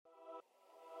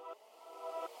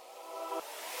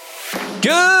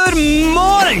Good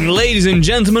morning, ladies and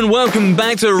gentlemen. Welcome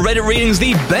back to Reddit Readings,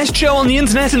 the best show on the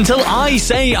internet until I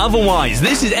say otherwise.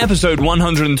 This is episode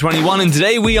 121, and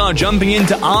today we are jumping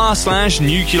into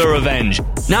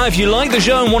r/NuclearRevenge. Now, if you like the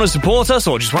show and want to support us,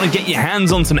 or just want to get your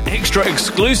hands on some extra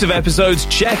exclusive episodes,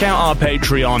 check out our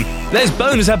Patreon. There's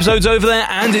bonus episodes over there,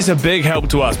 and it's a big help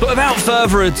to us. But without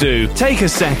further ado, take a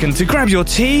second to grab your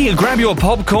tea, grab your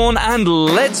popcorn, and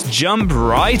let's jump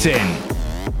right in.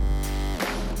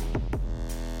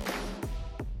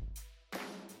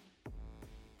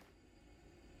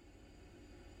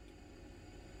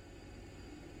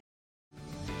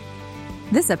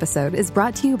 This episode is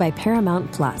brought to you by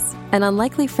Paramount Plus. An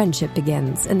unlikely friendship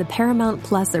begins in the Paramount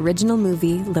Plus original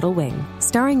movie Little Wing,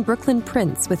 starring Brooklyn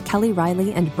Prince with Kelly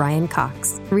Riley and Brian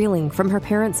Cox. Reeling from her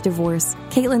parents' divorce,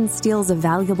 Caitlin steals a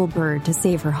valuable bird to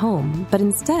save her home, but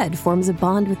instead forms a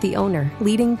bond with the owner,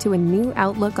 leading to a new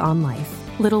outlook on life.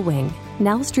 Little Wing,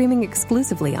 now streaming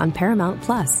exclusively on Paramount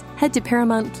Plus. Head to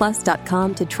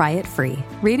ParamountPlus.com to try it free.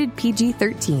 Rated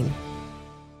PG-13.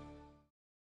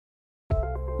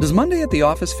 Does Monday at the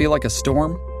office feel like a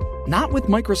storm? Not with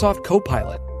Microsoft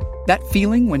Copilot. That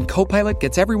feeling when Copilot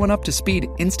gets everyone up to speed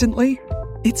instantly?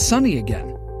 It's sunny again.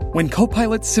 When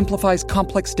Copilot simplifies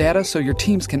complex data so your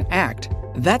teams can act,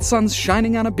 that sun's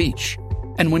shining on a beach.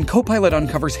 And when Copilot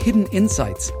uncovers hidden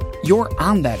insights, you're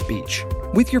on that beach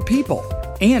with your people,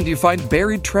 and you find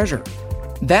buried treasure.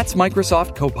 That's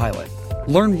Microsoft Copilot.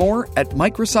 Learn more at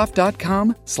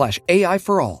Microsoft.com/AI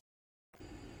for all.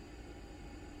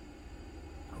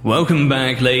 Welcome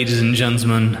back, ladies and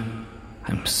gentlemen.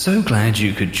 I'm so glad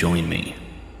you could join me.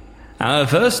 Our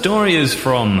first story is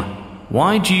from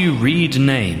Why Do You Read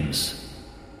Names?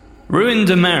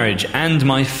 Ruined a marriage and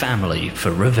my family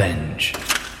for revenge.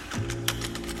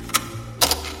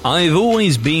 I've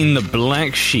always been the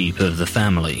black sheep of the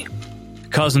family.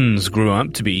 Cousins grew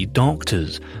up to be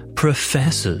doctors,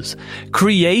 professors,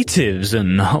 creatives,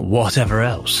 and whatever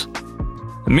else.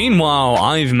 Meanwhile,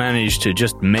 I've managed to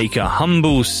just make a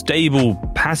humble, stable,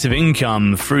 passive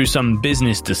income through some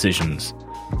business decisions.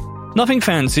 Nothing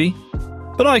fancy,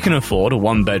 but I can afford a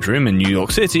one-bedroom in New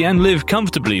York City and live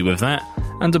comfortably with that,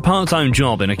 and a part-time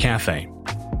job in a cafe.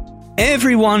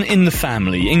 Everyone in the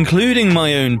family, including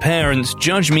my own parents,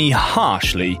 judge me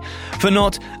harshly for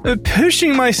not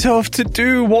pushing myself to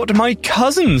do what my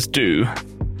cousins do.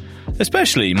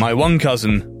 Especially my one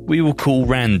cousin we will call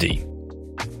Randy.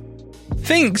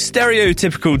 Think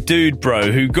stereotypical dude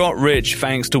bro who got rich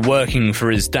thanks to working for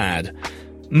his dad.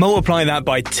 Multiply that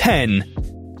by 10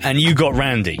 and you got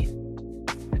Randy.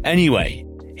 Anyway,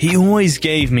 he always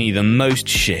gave me the most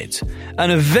shit,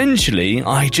 and eventually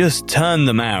I just turned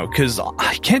them out because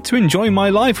I get to enjoy my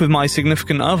life with my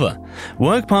significant other,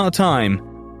 work part-time,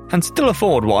 and still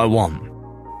afford what I want.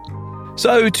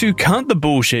 So to cut the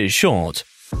bullshit short,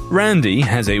 Randy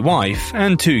has a wife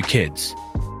and 2 kids.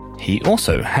 He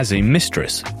also has a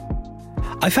mistress.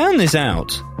 I found this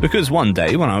out because one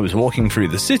day when I was walking through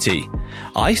the city,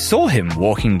 I saw him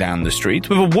walking down the street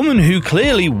with a woman who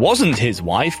clearly wasn't his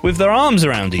wife with their arms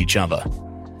around each other.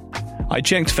 I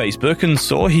checked Facebook and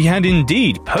saw he had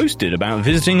indeed posted about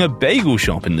visiting a bagel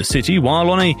shop in the city while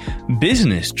on a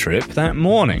business trip that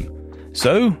morning.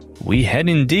 So we head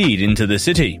indeed into the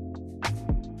city.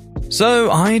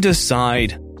 So I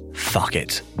decide, fuck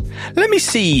it. Let me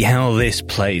see how this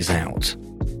plays out.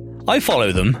 I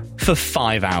follow them for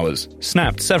 5 hours,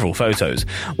 snapped several photos,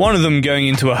 one of them going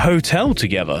into a hotel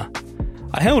together.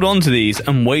 I held on to these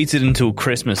and waited until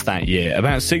Christmas that year,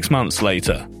 about 6 months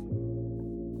later.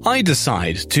 I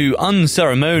decide to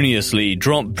unceremoniously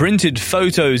drop printed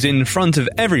photos in front of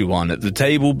everyone at the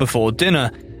table before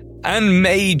dinner and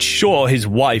made sure his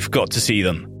wife got to see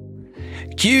them.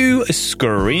 Cue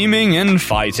screaming and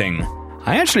fighting.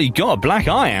 I actually got a black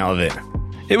eye out of it.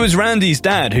 It was Randy's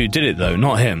dad who did it though,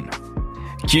 not him.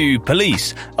 Cue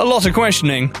police, a lot of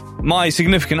questioning, my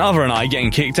significant other and I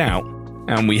getting kicked out,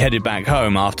 and we headed back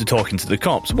home after talking to the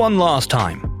cops one last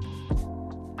time.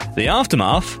 The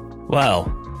aftermath?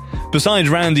 Well, besides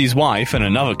Randy's wife and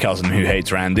another cousin who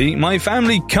hates Randy, my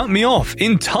family cut me off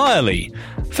entirely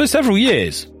for several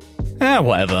years.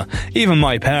 Whatever. Even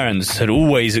my parents had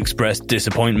always expressed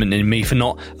disappointment in me for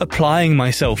not applying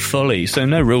myself fully, so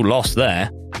no real loss there.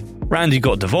 Randy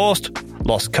got divorced,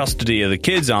 lost custody of the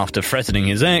kids after threatening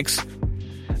his ex.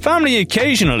 Family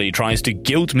occasionally tries to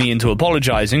guilt me into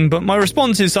apologizing, but my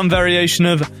response is some variation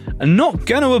of, I'm not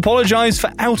gonna apologize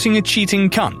for outing a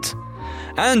cheating cunt.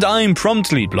 And I'm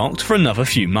promptly blocked for another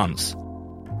few months.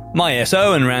 My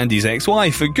SO and Randy's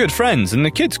ex-wife are good friends, and the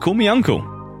kids call me uncle.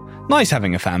 Nice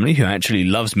having a family who actually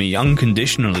loves me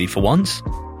unconditionally for once.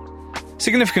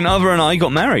 significant other and I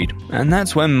got married, and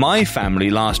that's when my family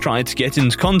last tried to get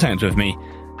into contact with me,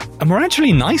 and were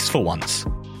actually nice for once.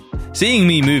 Seeing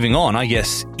me moving on, I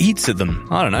guess, eats at them,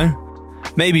 I don't know.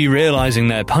 Maybe realizing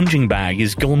their punching bag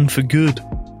is gone for good.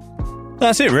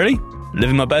 That's it really.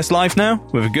 Living my best life now,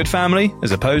 with a good family,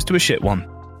 as opposed to a shit one.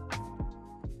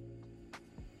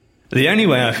 The only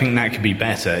way I think that could be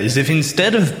better is if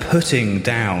instead of putting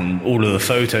down all of the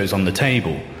photos on the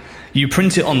table, you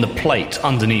print it on the plate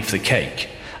underneath the cake,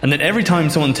 and then every time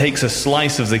someone takes a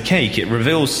slice of the cake, it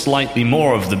reveals slightly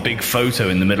more of the big photo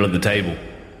in the middle of the table.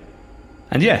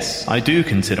 And yes, I do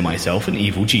consider myself an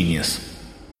evil genius.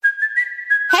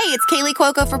 Hey, it's Kaylee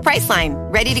Cuoco for Priceline.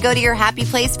 Ready to go to your happy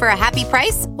place for a happy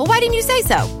price? Well, why didn't you say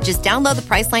so? Just download the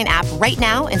Priceline app right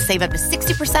now and save up to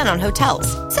 60% on hotels.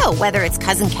 So whether it's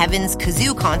Cousin Kevin's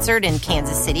Kazoo Concert in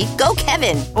Kansas City, go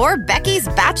Kevin, or Becky's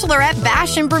Bachelorette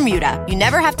Bash in Bermuda, you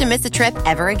never have to miss a trip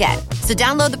ever again. So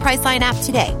download the Priceline app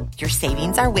today. Your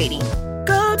savings are waiting.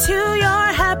 Go to your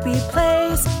happy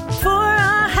place for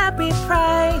a happy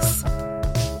price.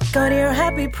 Go to your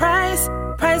happy price,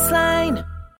 Priceline.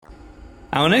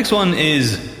 Our next one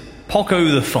is Poco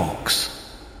the Fox.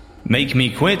 Make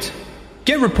me quit.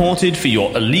 Get reported for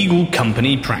your illegal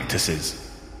company practices.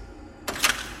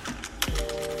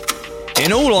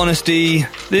 In all honesty,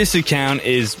 this account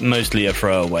is mostly a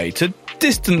throwaway to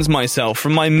distance myself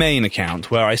from my main account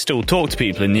where I still talk to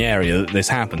people in the area that this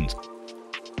happened.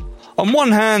 On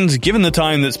one hand, given the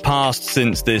time that's passed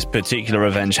since this particular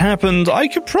revenge happened, I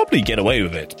could probably get away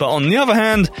with it, but on the other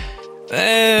hand,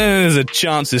 there's a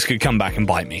chance this could come back and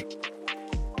bite me.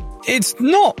 It's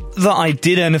not that I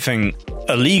did anything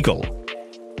illegal,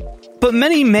 but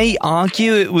many may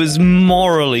argue it was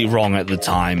morally wrong at the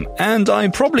time, and I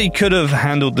probably could have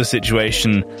handled the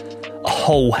situation a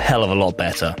whole hell of a lot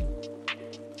better.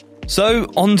 So,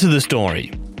 on to the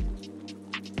story.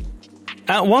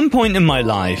 At one point in my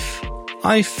life,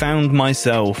 I found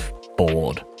myself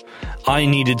bored. I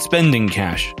needed spending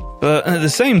cash. But at the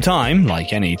same time,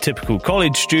 like any typical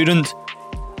college student,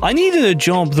 I needed a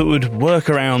job that would work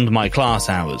around my class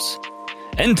hours.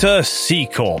 Enter C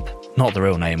Corp, not the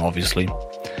real name obviously.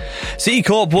 C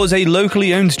Corp was a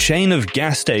locally owned chain of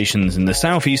gas stations in the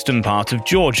southeastern part of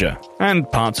Georgia and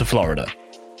parts of Florida.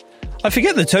 I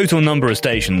forget the total number of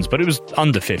stations, but it was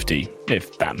under 50,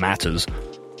 if that matters.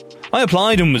 I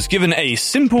applied and was given a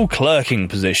simple clerking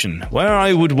position, where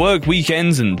I would work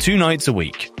weekends and 2 nights a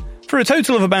week, for a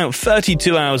total of about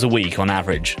 32 hours a week on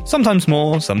average, sometimes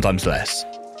more, sometimes less.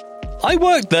 I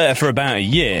worked there for about a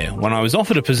year when I was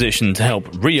offered a position to help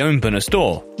reopen a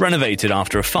store, renovated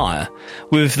after a fire,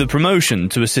 with the promotion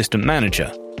to assistant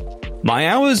manager. My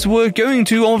hours were going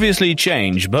to obviously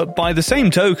change, but by the same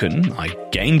token, I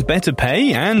gained better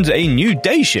pay and a new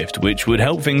day shift which would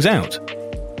help things out.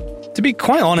 To be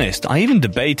quite honest, I even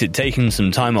debated taking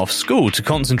some time off school to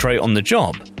concentrate on the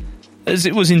job, as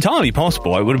it was entirely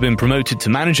possible I would have been promoted to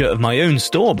manager of my own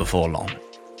store before long.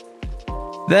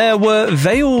 There were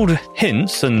veiled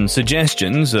hints and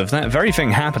suggestions of that very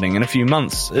thing happening in a few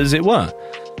months, as it were.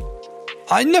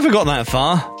 I never got that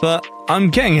far, but I'm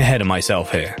getting ahead of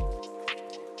myself here.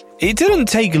 It didn't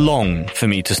take long for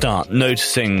me to start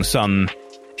noticing some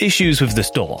issues with the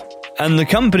store, and the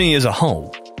company as a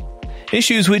whole.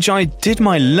 Issues which I did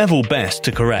my level best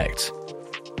to correct.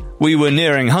 We were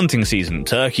nearing hunting season,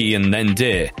 turkey and then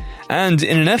deer, and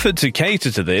in an effort to cater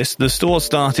to this, the store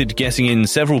started getting in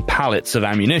several pallets of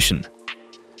ammunition.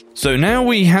 So now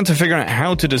we had to figure out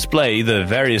how to display the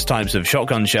various types of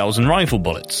shotgun shells and rifle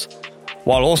bullets,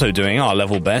 while also doing our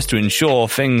level best to ensure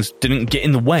things didn't get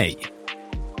in the way.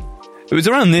 It was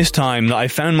around this time that I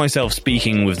found myself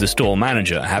speaking with the store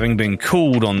manager, having been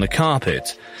called on the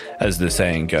carpet, as the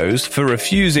saying goes, for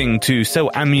refusing to sell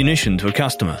ammunition to a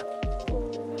customer.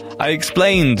 I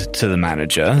explained to the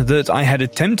manager that I had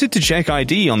attempted to check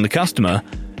ID on the customer,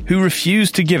 who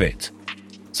refused to give it.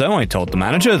 So I told the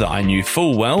manager that I knew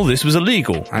full well this was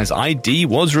illegal, as ID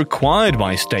was required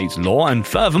by state law, and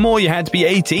furthermore you had to be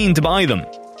 18 to buy them.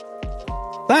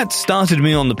 That started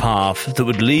me on the path that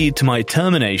would lead to my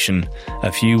termination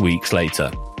a few weeks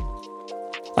later.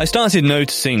 I started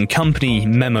noticing company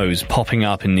memos popping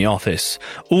up in the office,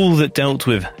 all that dealt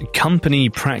with company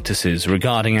practices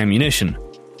regarding ammunition.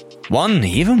 One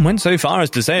even went so far as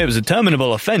to say it was a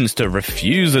terminable offense to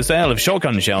refuse the sale of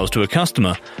shotgun shells to a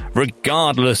customer,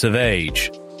 regardless of age.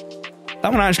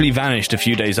 That one actually vanished a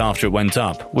few days after it went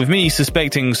up, with me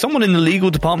suspecting someone in the legal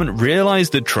department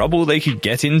realized the trouble they could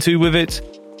get into with it.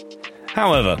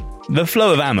 However, the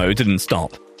flow of ammo didn't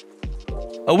stop.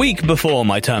 A week before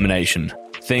my termination,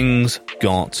 things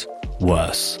got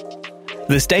worse.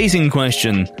 The state in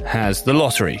question has the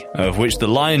lottery, of which the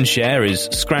lion's share is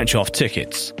scratch-off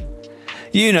tickets.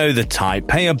 You know the type,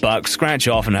 pay $1, scratch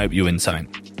off and hope you win something.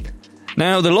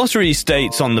 Now, the lottery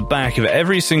states on the back of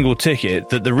every single ticket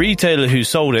that the retailer who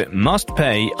sold it must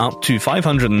pay up to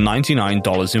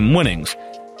 $599 in winnings.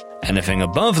 Anything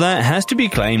above that has to be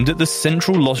claimed at the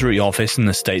central lottery office in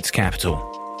the state's capital.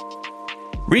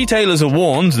 Retailers are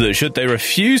warned that should they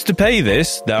refuse to pay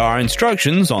this, there are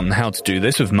instructions on how to do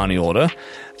this with money order,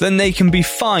 then they can be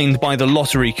fined by the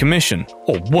Lottery Commission,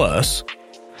 or worse.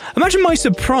 Imagine my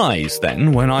surprise,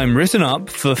 then, when I'm written up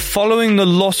for following the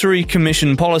Lottery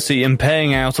Commission policy and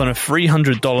paying out on a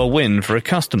 $300 win for a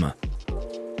customer.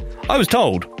 I was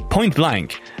told, point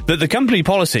blank, that the company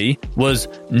policy was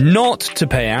not to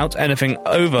pay out anything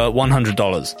over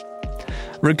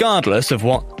 $100, regardless of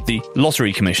what the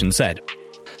Lottery Commission said.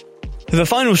 The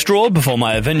final straw before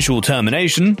my eventual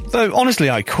termination, though honestly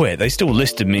I quit, they still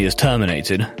listed me as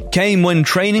terminated, came when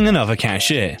training another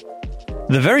cashier.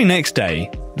 The very next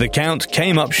day, the count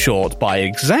came up short by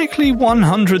exactly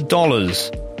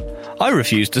 $100. I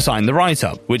refused to sign the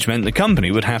write-up, which meant the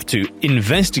company would have to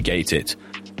investigate it,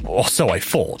 or so I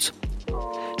thought.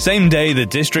 Same day, the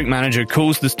district manager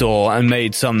calls the store and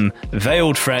made some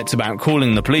veiled threats about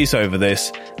calling the police over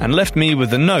this, and left me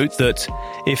with a note that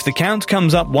if the count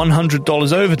comes up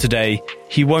 $100 over today,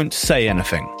 he won't say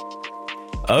anything.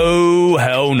 Oh,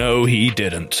 hell no, he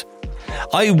didn't.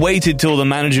 I waited till the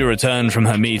manager returned from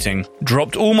her meeting,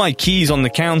 dropped all my keys on the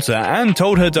counter, and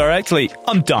told her directly,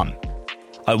 I'm done.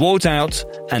 I walked out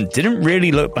and didn't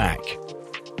really look back.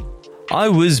 I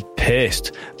was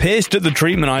pissed at the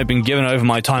treatment I'd been given over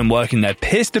my time working there,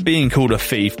 pissed at being called a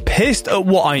thief, pissed at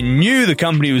what I knew the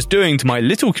company was doing to my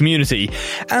little community,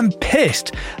 and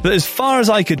pissed that as far as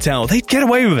I could tell, they'd get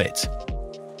away with it.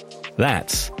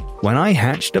 That's when I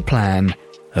hatched a plan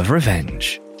of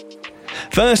revenge.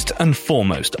 First and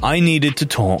foremost, I needed to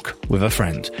talk with a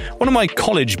friend. One of my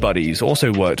college buddies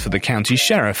also worked for the county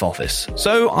sheriff office,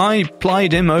 so I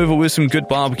plied him over with some good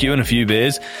barbecue and a few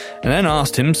beers, and then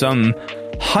asked him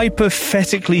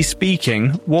hypothetically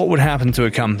speaking, what would happen to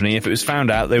a company if it was found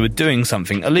out they were doing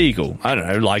something illegal? I don't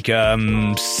know, like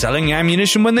selling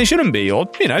ammunition when they shouldn't be, or,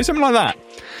 something like that.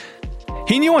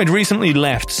 He knew I'd recently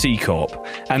left C Corp,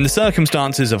 and the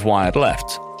circumstances of why I'd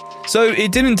left. So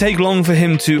it didn't take long for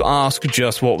him to ask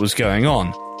just what was going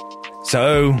on.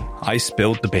 So I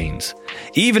spilled the beans,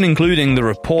 even including the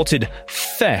reported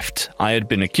theft I had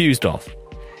been accused of.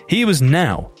 He was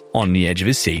now on the edge of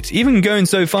his seat, even going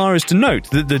so far as to note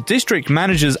that the district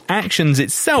manager's actions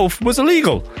itself was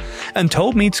illegal, and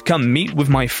told me to come meet with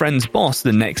my friend's boss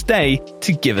the next day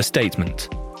to give a statement.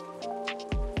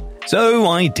 So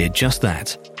I did just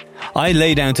that. I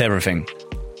laid out everything.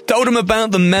 Told him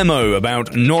about the memo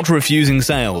about not refusing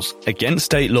sales against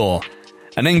state law,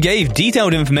 and then gave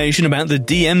detailed information about the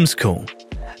DM's call,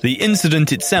 the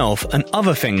incident itself, and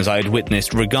other things I had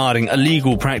witnessed regarding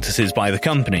illegal practices by the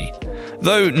company,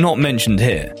 though not mentioned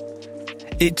here.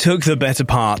 It took the better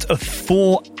part of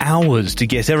 4 hours to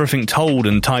get everything told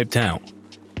and typed out.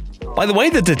 By the way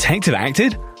the detective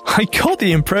acted, I got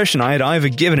the impression I had either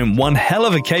given him one hell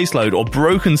of a caseload or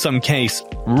broken some case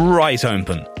right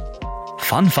open.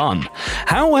 Fun.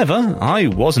 However, I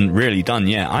wasn't really done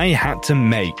yet. I had to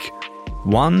make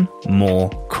one more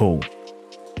call.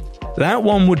 That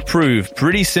one would prove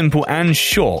pretty simple and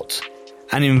short,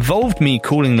 and involved me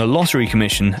calling the Lottery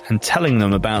Commission and telling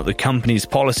them about the company's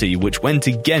policy which went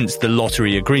against the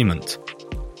lottery agreement.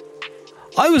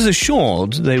 I was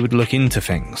assured they would look into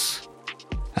things,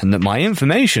 and that my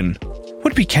information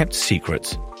would be kept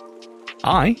secret.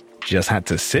 I just had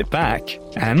to sit back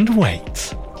and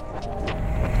wait.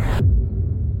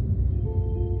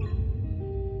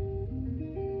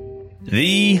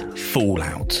 The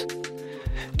fallout.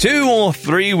 2 or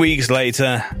 3 weeks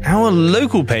later, our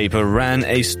local paper ran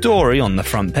a story on the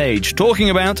front page talking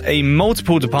about a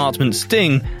multiple department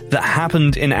sting that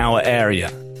happened in our area.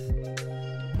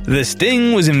 The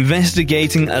sting was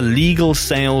investigating illegal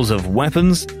sales of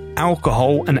weapons,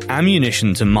 alcohol, and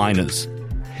ammunition to minors.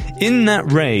 In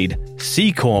that raid,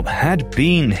 C Corp had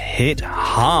been hit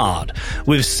hard,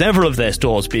 with several of their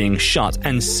stores being shut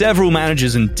and several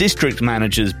managers and district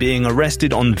managers being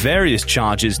arrested on various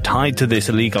charges tied to this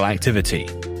illegal activity.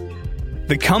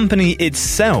 The company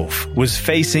itself was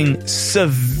facing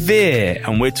severe,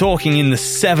 and we're talking in the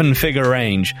 7-figure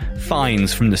range,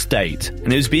 fines from the state,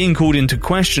 and it was being called into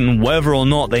question whether or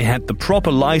not they had the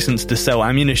proper license to sell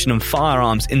ammunition and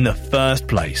firearms in the first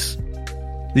place.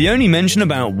 The only mention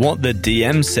about what the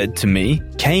DM said to me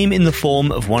came in the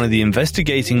form of one of the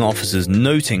investigating officers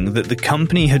noting that the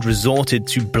company had resorted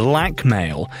to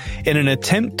blackmail in an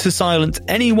attempt to silence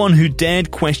anyone who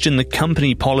dared question the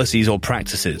company policies or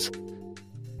practices.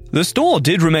 The store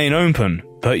did remain open,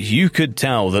 but you could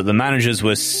tell that the managers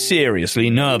were seriously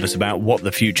nervous about what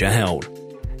the future held.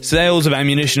 Sales of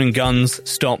ammunition and guns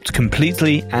stopped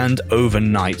completely and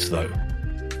overnight, though.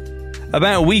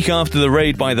 About a week after the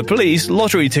raid by the police,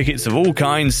 lottery tickets of all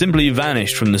kinds simply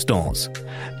vanished from the stores.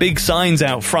 Big signs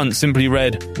out front simply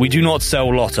read, "We do not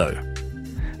sell lotto."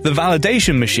 The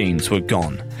validation machines were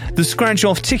gone. The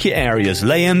scratch-off ticket areas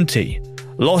lay empty.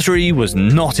 Lottery was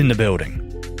not in the building.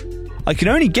 I can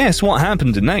only guess what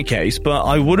happened in that case, but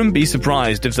I wouldn't be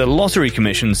surprised if the lottery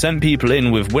commission sent people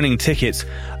in with winning tickets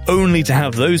only to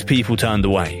have those people turned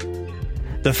away.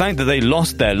 The fact that they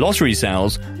lost their lottery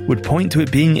sales would point to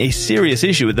it being a serious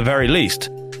issue at the very least.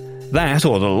 That,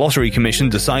 or the lottery commission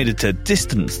decided to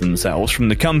distance themselves from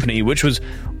the company, which was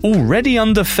already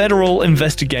under federal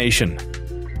investigation.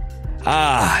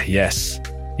 Ah, yes.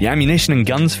 The ammunition and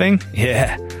guns thing?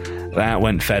 Yeah, that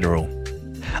went federal.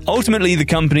 Ultimately, the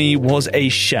company was a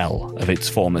shell of its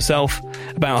former self.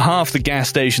 About half the gas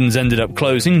stations ended up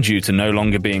closing due to no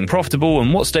longer being profitable,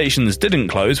 and what stations didn't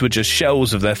close were just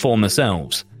shells of their former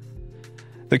selves.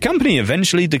 The company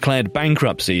eventually declared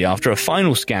bankruptcy after a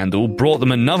final scandal brought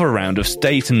them another round of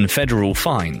state and federal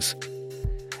fines.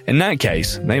 In that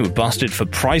case, they were busted for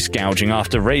price gouging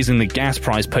after raising the gas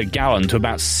price per gallon to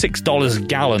about $6 a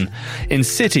gallon in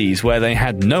cities where they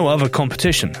had no other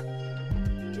competition.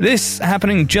 This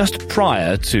happening just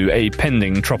prior to a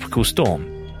pending tropical storm.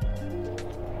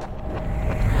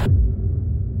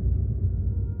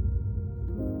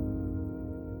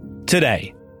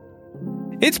 Today.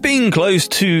 It's been close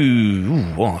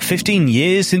to 15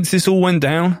 years since this all went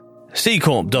down. C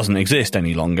Corp doesn't exist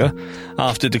any longer.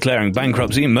 After declaring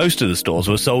bankruptcy, most of the stores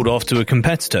were sold off to a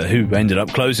competitor who ended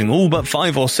up closing all but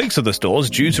 5 or 6 of the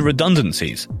stores due to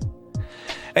redundancies.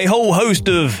 A whole host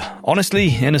of, honestly,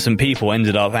 innocent people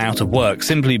ended up out of work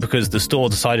simply because the store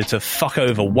decided to fuck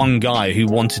over one guy who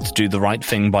wanted to do the right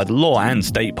thing by the law and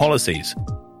state policies.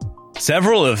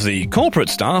 Several of the corporate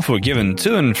staff were given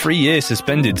 2- and 3-year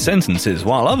suspended sentences,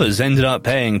 while others ended up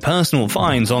paying personal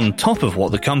fines on top of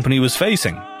what the company was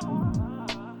facing.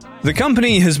 The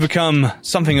company has become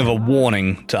something of a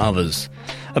warning to others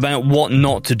about what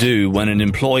not to do when an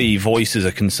employee voices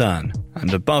a concern,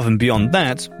 and above and beyond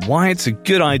that, why it's a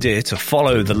good idea to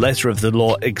follow the letter of the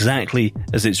law exactly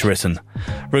as it's written,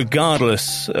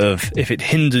 regardless of if it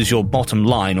hinders your bottom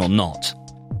line or not.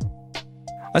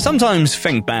 I sometimes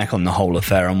think back on the whole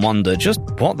affair and wonder just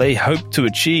what they hoped to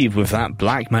achieve with that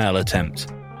blackmail attempt.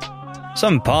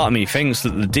 Some part of me thinks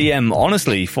that the DM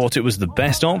honestly thought it was the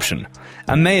best option,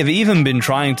 and may have even been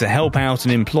trying to help out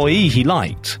an employee he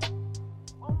liked.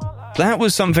 That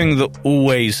was something that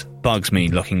always bugs me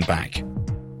looking back.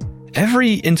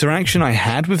 Every interaction I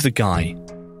had with the guy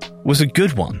was a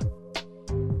good one.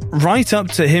 Right up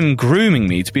to him grooming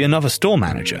me to be another store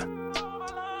manager.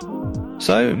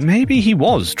 So maybe he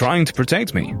was trying to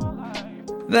protect me.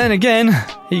 Then again,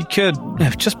 he could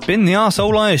have just been the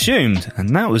arsehole I assumed,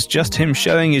 and that was just him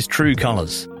showing his true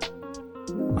colours.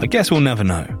 I guess we'll never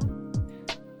know.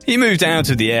 He moved out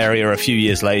of the area a few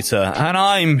years later, and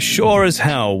I'm sure as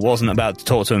hell wasn't about to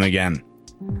talk to him again.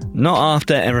 Not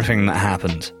after everything that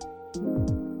happened.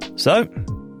 So,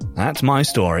 that's my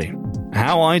story.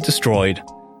 How I destroyed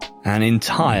an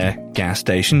entire gas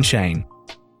station chain.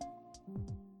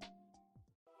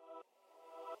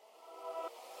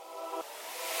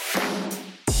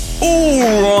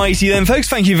 Alrighty then folks,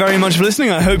 thank you very much for listening.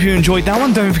 I hope you enjoyed that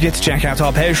one. Don't forget to check out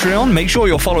our Patreon. Make sure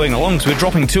you're following along because we're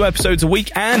dropping 2 episodes a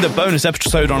week and a bonus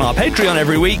episode on our Patreon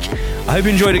every week. I hope you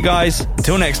enjoyed it, guys.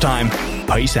 Until next time,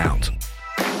 peace out.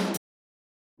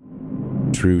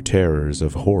 True terrors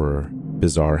of horror,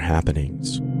 bizarre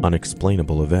happenings,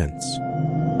 unexplainable events.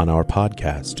 On our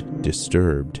podcast,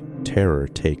 Disturbed, terror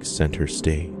takes center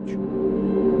stage.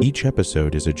 Each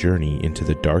episode is a journey into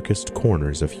the darkest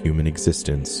corners of human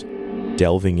existence,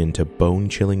 delving into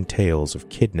bone-chilling tales of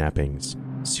kidnappings,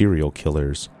 serial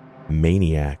killers,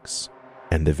 maniacs,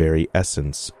 and the very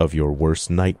essence of your worst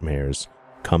nightmares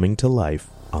coming to life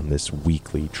on this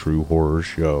weekly true horror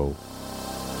show.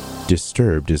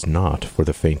 Disturbed is not for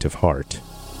the faint of heart.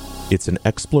 It's an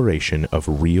exploration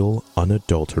of real,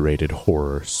 unadulterated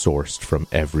horror sourced from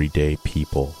everyday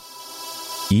people.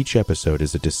 Each episode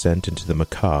is a descent into the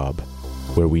macabre,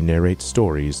 where we narrate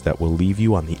stories that will leave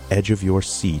you on the edge of your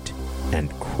seat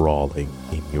and crawling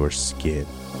in your skin.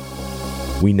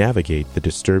 We navigate the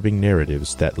disturbing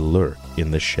narratives that lurk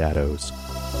in the shadows,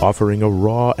 offering a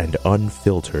raw and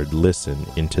unfiltered listen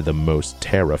into the most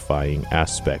terrifying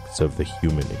aspects of the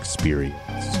human experience.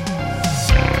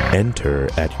 Enter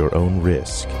at your own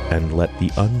risk and let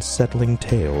the unsettling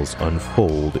tales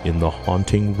unfold in the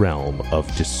haunting realm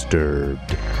of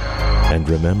Disturbed. And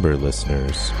remember,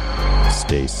 listeners,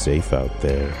 stay safe out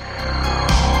there.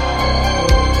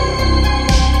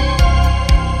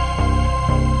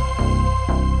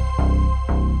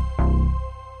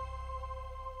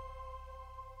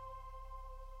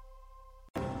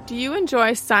 Do you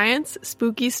enjoy science,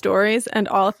 spooky stories, and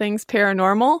all things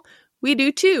paranormal? We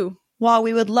do too. While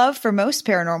we would love for most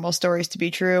paranormal stories to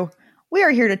be true, we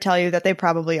are here to tell you that they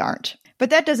probably aren't.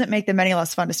 But that doesn't make them any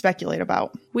less fun to speculate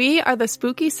about. We are the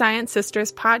Spooky Science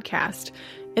Sisters podcast.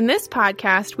 In this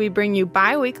podcast, we bring you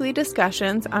bi-weekly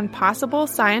discussions on possible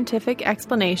scientific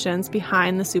explanations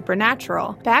behind the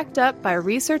supernatural. Backed up by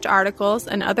research articles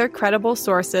and other credible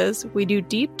sources, we do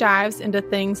deep dives into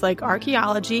things like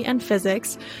archaeology and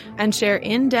physics and share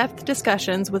in-depth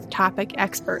discussions with topic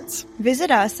experts. Visit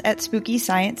us at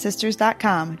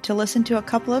SpookyScienceSisters.com to listen to a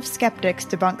couple of skeptics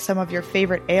debunk some of your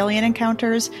favorite alien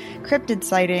encounters, cryptid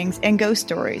sightings, and ghost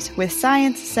stories with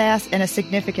science, sass, and a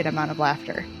significant amount of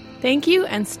laughter. Thank you,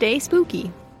 and stay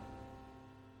spooky.